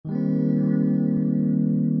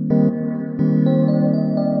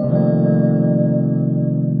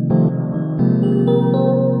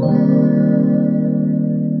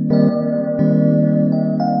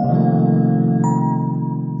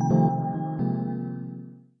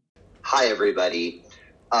Hi, everybody.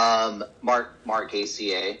 Mark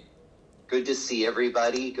ACA. Good to see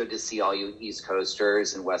everybody. Good to see all you East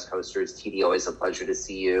Coasters and West Coasters. TD, always a pleasure to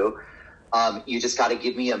see you. You just got to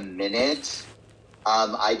give me a minute.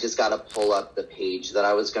 I just got to pull up the page that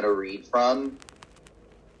I was going to read from.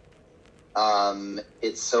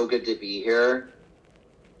 It's so good to be here.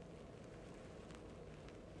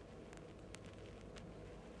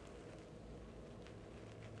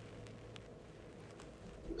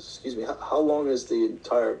 Excuse me, how long is the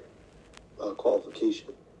entire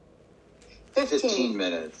qualification? 15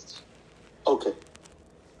 minutes. Okay.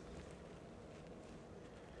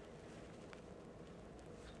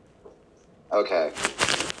 Okay.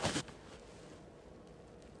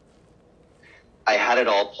 I had it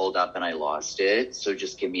all pulled up and I lost it, so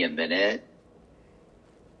just give me a minute.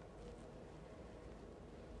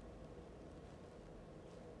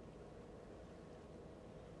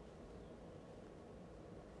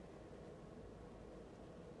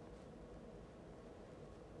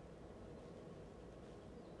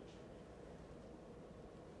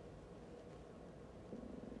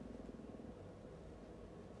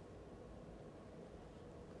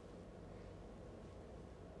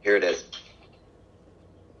 Here it is.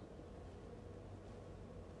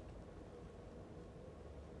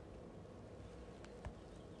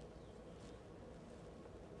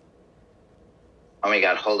 Oh my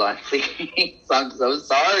God, hold on, please. I'm so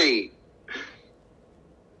sorry.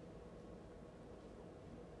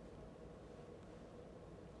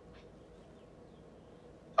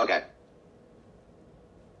 Okay.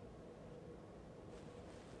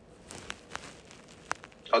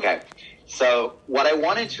 Okay. So what I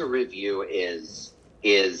wanted to review is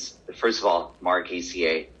first of all, Mark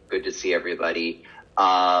ACA, good to see everybody.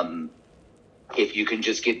 If you can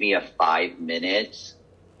just give me a 5 minutes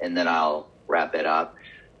and then I'll wrap it up.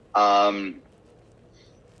 I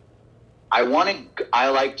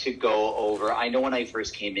like to go over, I know when I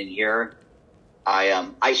first came in here,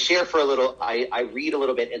 I share for a little, I read a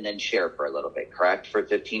little bit and then share for a little bit, correct? For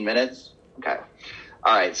 15 minutes? Okay.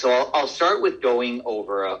 All right, so I'll start with going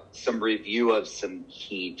over some review of some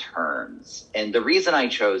key terms. And the reason I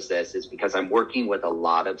chose this is because I'm working with a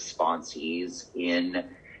lot of sponsees in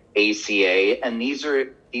ACA, and these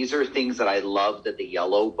are things that I love that the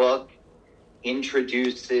Yellow Book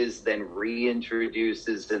introduces, then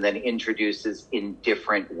reintroduces, and then introduces in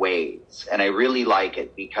different ways. And I really like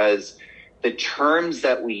it because the terms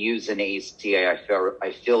that we use in ACA,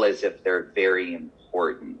 I feel as if they're very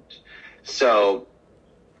important. So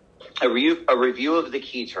a review of the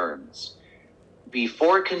key terms.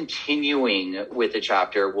 Before continuing with the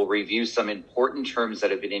chapter, we'll review some important terms that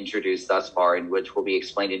have been introduced thus far and which will be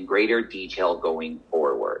explained in greater detail going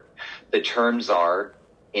forward. The terms are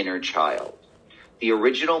inner child, the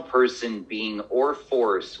original person, being, or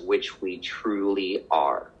force which we truly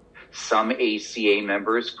are. Some ACA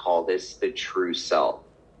members call this the true self,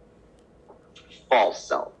 false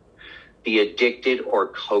self, the addicted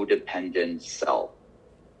or codependent self,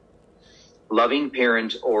 loving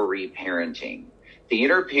parent or reparenting. The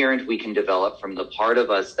inner parent we can develop from the part of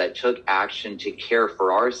us that took action to care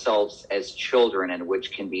for ourselves as children and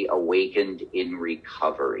which can be awakened in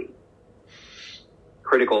recovery.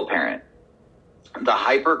 Critical parent. The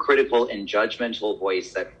hypercritical and judgmental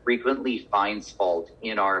voice that frequently finds fault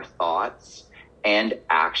in our thoughts and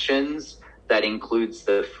actions, that includes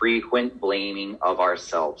the frequent blaming of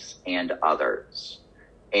ourselves and others.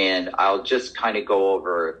 And I'll just kind of go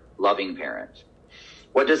over loving parent.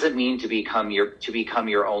 What does it mean to become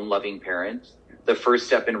your own loving parent? The first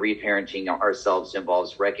step in reparenting ourselves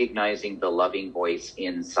involves recognizing the loving voice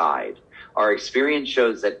inside. Our experience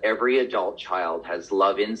shows that every adult child has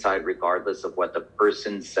love inside regardless of what the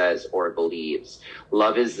person says or believes.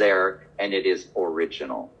 Love is there and it is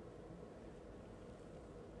original.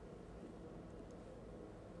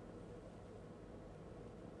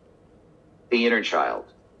 The inner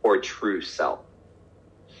child, or true self.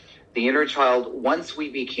 The inner child, once we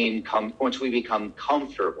become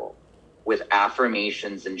comfortable with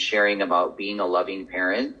affirmations and sharing about being a loving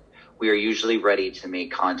parent, we are usually ready to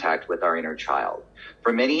make contact with our inner child.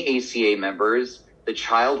 For many ACA members, the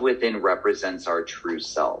child within represents our true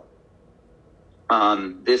self.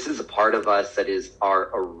 This is a part of us that is our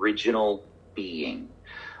original being.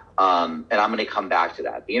 And I'm going to come back to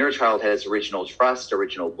that. The inner child has original trust,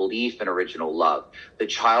 original belief, and original love. The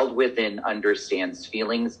child within understands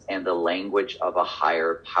feelings and the language of a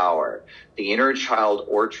higher power. The inner child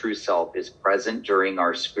or true self is present during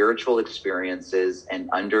our spiritual experiences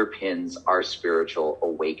and underpins our spiritual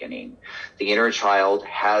awakening. The inner child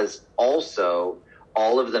has also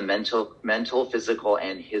all of the mental, physical,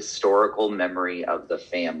 and historical memory of the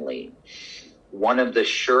family. One of the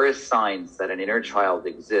surest signs that an inner child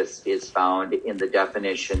exists is found in the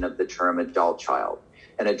definition of the term adult child.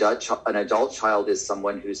 An adult child is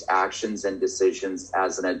someone whose actions and decisions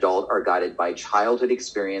as an adult are guided by childhood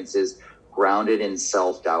experiences grounded in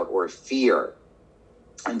self-doubt or fear.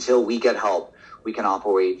 Until we get help, we can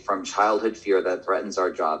operate from childhood fear that threatens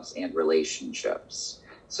our jobs and relationships.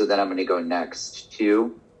 So then I'm going to go next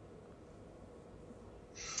to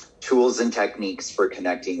tools and techniques for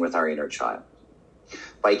connecting with our inner child.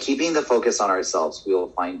 By keeping the focus on ourselves, we will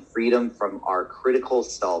find freedom from our critical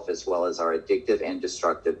self as well as our addictive and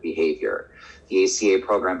destructive behavior. The ACA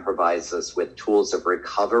program provides us with tools of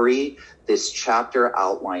recovery. This chapter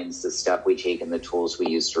outlines the step we take and the tools we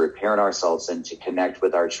use to repair ourselves and to connect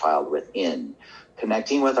with our child within.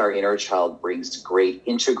 Connecting with our inner child brings great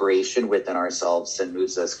integration within ourselves and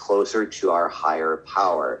moves us closer to our higher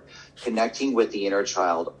power. Connecting with the inner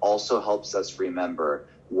child also helps us remember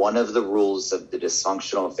one of the rules of the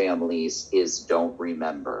dysfunctional families is don't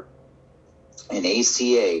remember. In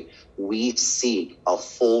ACA, we seek a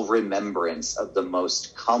full remembrance of the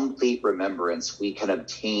most complete remembrance we can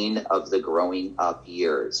obtain of the growing up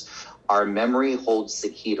years. Our memory holds the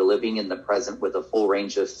key to living in the present with a full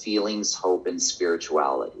range of feelings, hope, and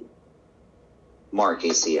spirituality. Mark,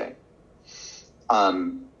 ACA.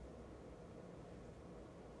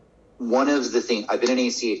 One of the things, I've been in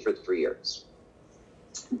ACA for 3 years.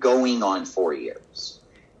 Going on 4 years.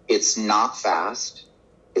 It's not fast.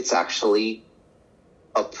 It's actually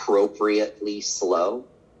appropriately slow.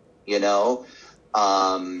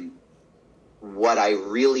 What I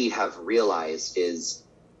really have realized is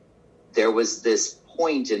there was this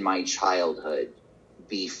point in my childhood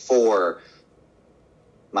before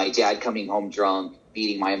my dad coming home drunk,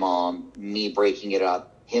 beating my mom, me breaking it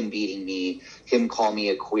up, him beating me, him calling me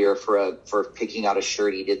a queer for picking out a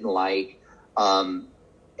shirt he didn't like,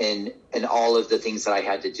 and all of the things that I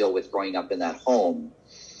had to deal with growing up in that home,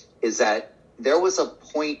 is that there was a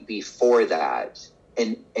point before that,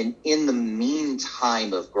 and in the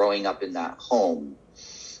meantime of growing up in that home,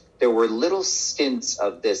 there were little stints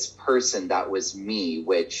of this person that was me,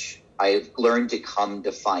 which I've learned to come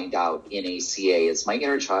to find out in ACA as my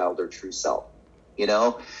inner child or true self,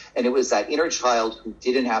 and it was that inner child who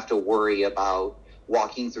didn't have to worry about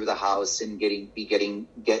walking through the house and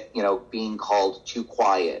being called too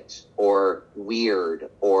quiet or weird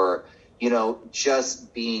or,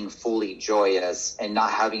 just being fully joyous and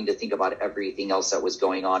not having to think about everything else that was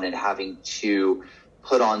going on and having to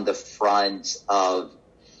put on the front of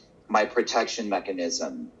my protection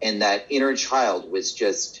mechanism. And that inner child was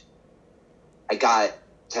just, I got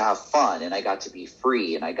to have fun and I got to be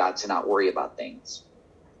free and I got to not worry about things.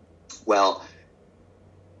 Well,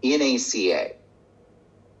 in ACA,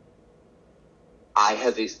 I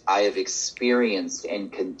have experienced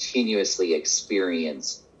and continuously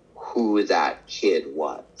experienced who that kid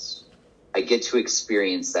was. I get to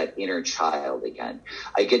experience that inner child again.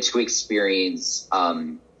 I get to experience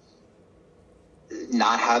not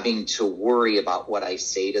having to worry about what I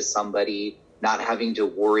say to somebody, not having to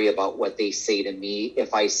worry about what they say to me.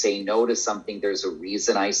 If I say no to something, there's a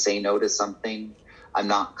reason I say no to something. I'm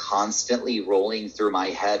not constantly rolling through my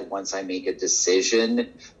head once I make a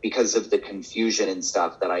decision because of the confusion and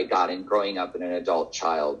stuff that I got in growing up in an adult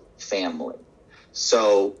child family.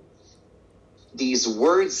 So these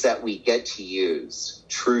words that we get to use,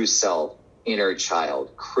 true self, inner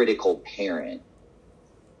child, critical parent,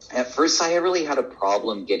 at first I really had a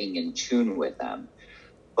problem getting in tune with them,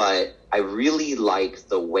 but I really like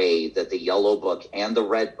the way that the Yellow Book and the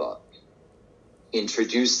Red Book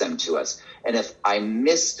introduce them to us. And if I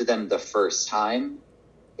missed them the first time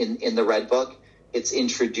in the Red Book, it's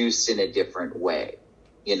introduced in a different way,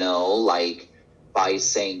 like by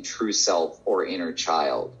saying true self or inner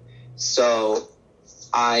child. So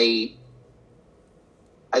I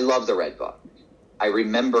love the Red Book. I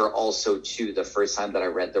remember also too, the first time that I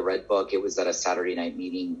read the Red Book, it was at a Saturday night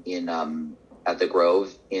meeting at the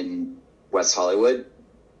Grove in West Hollywood.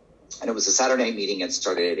 And it was a Saturday night meeting. It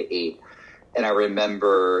started at 8. And I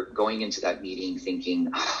remember going into that meeting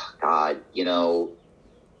thinking, oh, God,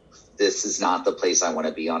 this is not the place I want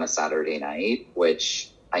to be on a Saturday night,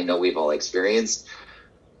 which I know we've all experienced.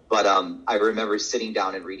 But I remember sitting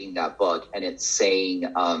down and reading that book, and it's saying,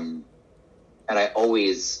 and I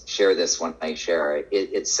always share this when I share it,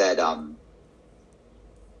 it said,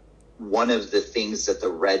 one of the things that the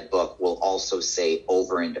Red Book will also say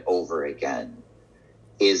over and over again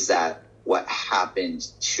is that what happened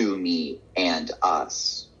to me and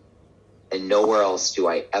us. And nowhere else do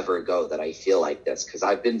I ever go that I feel like this, because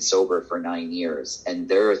I've been sober for 9 years and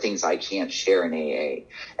there are things I can't share in AA.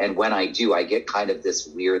 And when I do, I get kind of this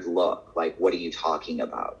weird look like, what are you talking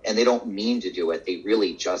about? And they don't mean to do it. They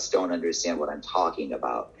really just don't understand what I'm talking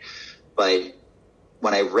about. But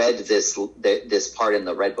when I read this part in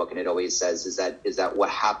the Red Book, and it always says is that what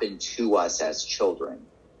happened to us as children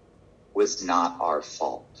was not our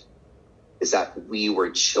fault, is that we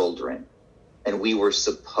were children. And we were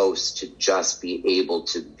supposed to just be able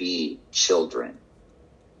to be children.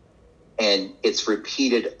 And it's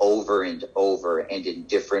repeated over and over and in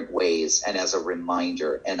different ways and as a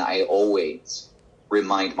reminder. And I always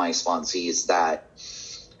remind my sponsees that,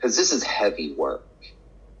 because this is heavy work.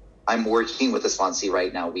 I'm working with a sponsee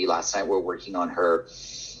right now. Last night we're working on her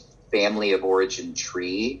family of origin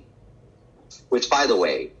tree, which, by the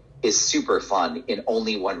way, is super fun in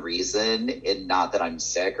only one reason, and not that I'm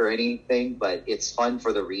sick or anything, but it's fun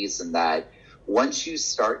for the reason that once you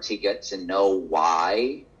start to get to know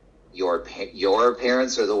why your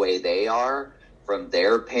parents are the way they are from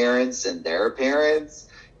their parents and their parents,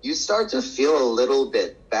 you start to feel a little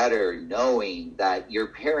bit better knowing that your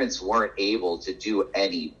parents weren't able to do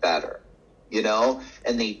any better.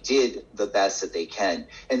 And they did the best that they can.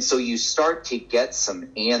 And so you start to get some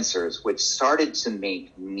answers, which started to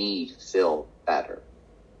make me feel better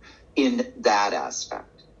in that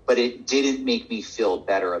aspect. But it didn't make me feel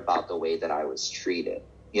better about the way that I was treated,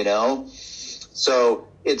 So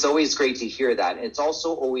it's always great to hear that. It's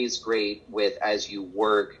also always great as you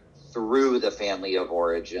work through the family of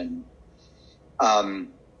origin,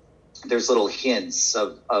 there's little hints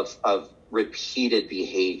of repeated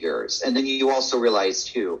behaviors. And then you also realize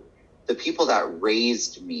too, the people that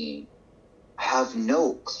raised me have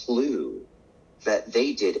no clue that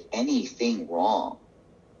they did anything wrong.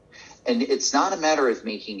 And it's not a matter of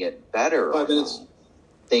making it better. 5 minutes.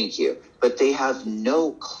 Thank you. But they have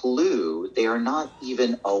no clue. They are not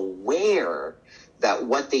even aware that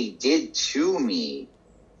what they did to me,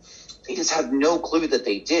 they just have no clue that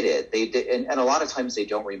they did it. They did, and a lot of times they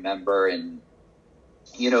don't remember. And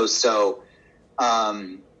so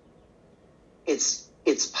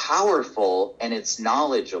it's powerful and it's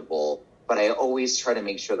knowledgeable, but I always try to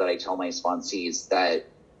make sure that I tell my sponsees that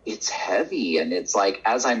it's heavy. And it's like,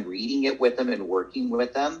 as I'm reading it with them and working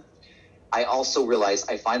with them, I also realize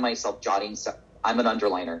I find myself jotting stuff. I'm an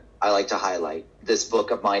underliner. I like to highlight. This book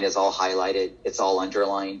of mine is all highlighted. It's all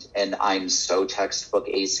underlined. And I'm so textbook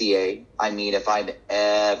ACA. I mean, if I'm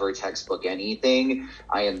ever textbook anything,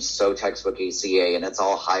 I am so textbook ACA, and it's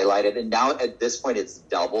all highlighted. And now at this point, it's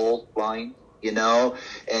double line,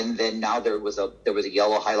 and then now there was a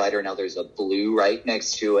yellow highlighter. Now there's a blue right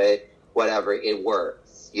next to it, whatever. It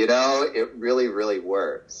works, it really, really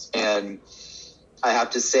works. And I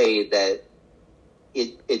have to say that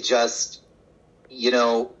it just,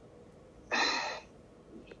 you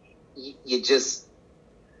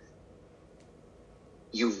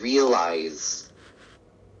realize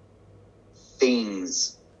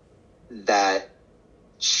things that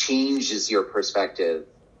changes your perspective,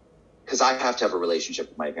 because I have to have a relationship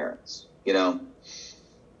with my parents, and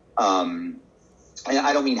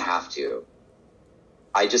I don't mean have to.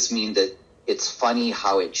 I just mean that it's funny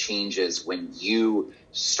how it changes when you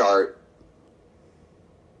start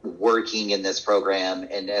working in this program,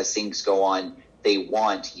 and as things go on, they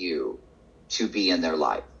want you to be in their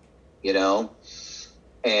life,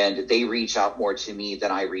 and they reach out more to me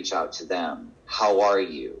than I reach out to them. How are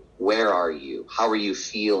you? Where are you? How are you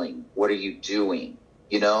feeling? What are you doing?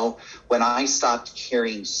 When I stopped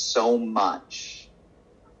caring so much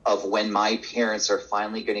of when my parents are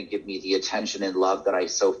finally going to give me the attention and love that I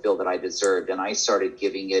so feel that I deserved, and I started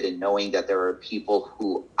giving it and knowing that there are people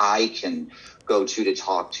who I can go to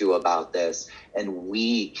talk to about this, and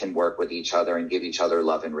we can work with each other and give each other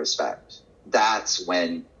love and respect. That's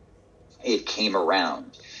when it came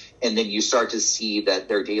around. And then you start to see that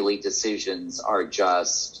their daily decisions are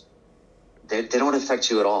just, they don't affect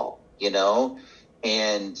you at all,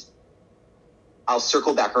 And I'll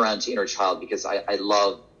circle back around to inner child, because I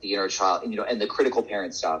love the inner child, and the critical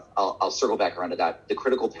parent stuff. I'll circle back around to that. The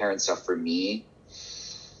critical parent stuff for me,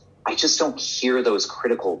 I just don't hear those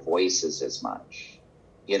critical voices as much,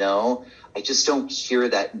 I just don't hear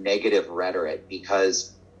that negative rhetoric,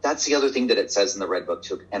 because that's the other thing that it says in the Red Book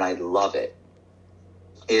too, and I love it,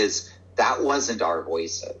 is that wasn't our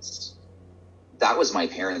voices. That was my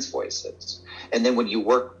parents' voices. And then when you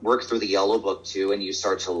work through the Yellow Book too, and you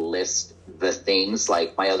start to list the things,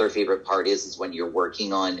 like my other favorite part is when you're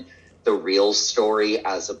working on the real story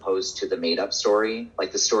as opposed to the made up story,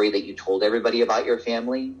 like the story that you told everybody about your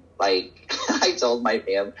family. Like I told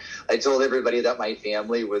everybody that my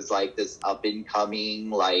family was like this up and coming,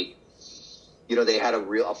 like, you know, they had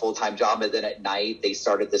a full-time job, and then at night they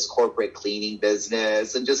started this corporate cleaning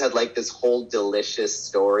business and just had like this whole delicious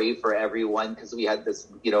story for everyone because we had this,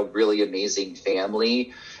 you know, really amazing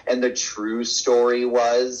family. And the true story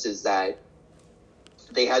is that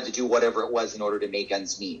they had to do whatever it was in order to make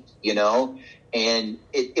ends meet, you know? And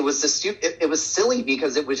it was it was silly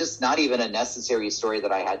because it was just not even a necessary story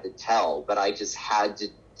that I had to tell, but I just had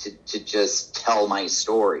to just tell my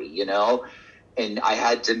story, you know? And I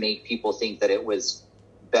had to make people think that it was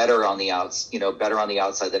better on the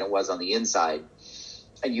outside than it was on the inside.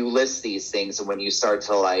 And you list these things, and when you start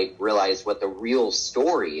to like realize what the real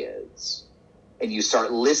story is, and you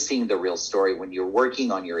start listing the real story when you're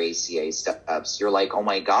working on your ACA steps, you're like, oh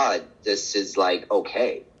my God, this is like,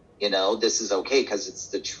 okay, you know, this is okay because it's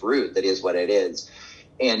the truth. It is what it is.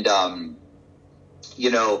 And, you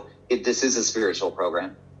know, this is a spiritual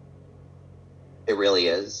program. It really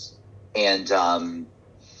is. And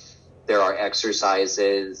there are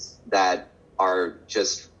exercises that are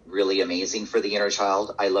just really amazing for the inner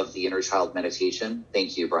child. I love the inner child meditation.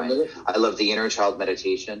 Thank you, Brian. I love the inner child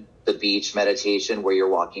meditation, the beach meditation where you're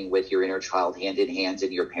walking with your inner child hand in hand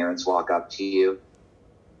and your parents walk up to you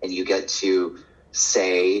and you get to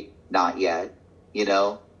say, not yet, you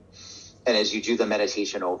know? And as you do the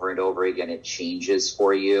meditation over and over again, it changes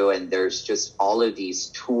for you. And there's just all of these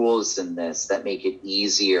tools in this that make it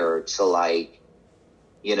easier to like,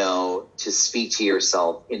 you know, to speak to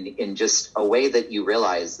yourself in just a way that you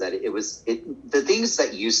realize that the things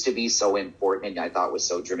that used to be so important and I thought was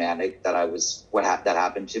so dramatic that that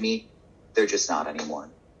happened to me, they're just not anymore.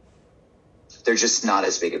 They're just not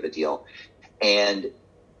as big of a deal. And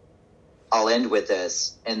I'll end with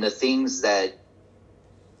this. And the things that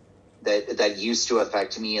used to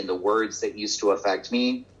affect me and the words that used to affect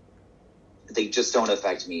me, they just don't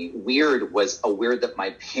affect me. Weird was a word that my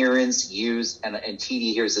parents used, and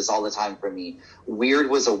TD hears this all the time from me. Weird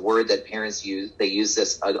was a word that parents use. They use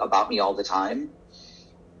this about me all the time.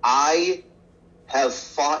 I have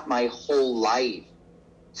fought my whole life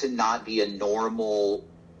to not be a normal,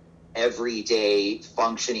 everyday,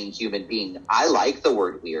 functioning human being. I like the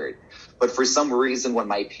word weird, but for some reason, when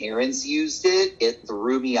my parents used it, it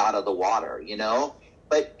threw me out of the water, you know?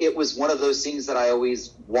 But it was one of those things that I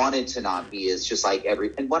always wanted to not be, is just like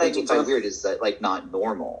and what I mean by weird is that like not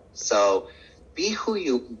normal. So be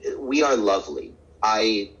who we are lovely.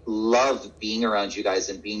 I love being around you guys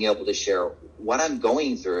and being able to share what I'm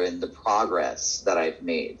going through and the progress that I've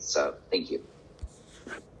made. So thank you.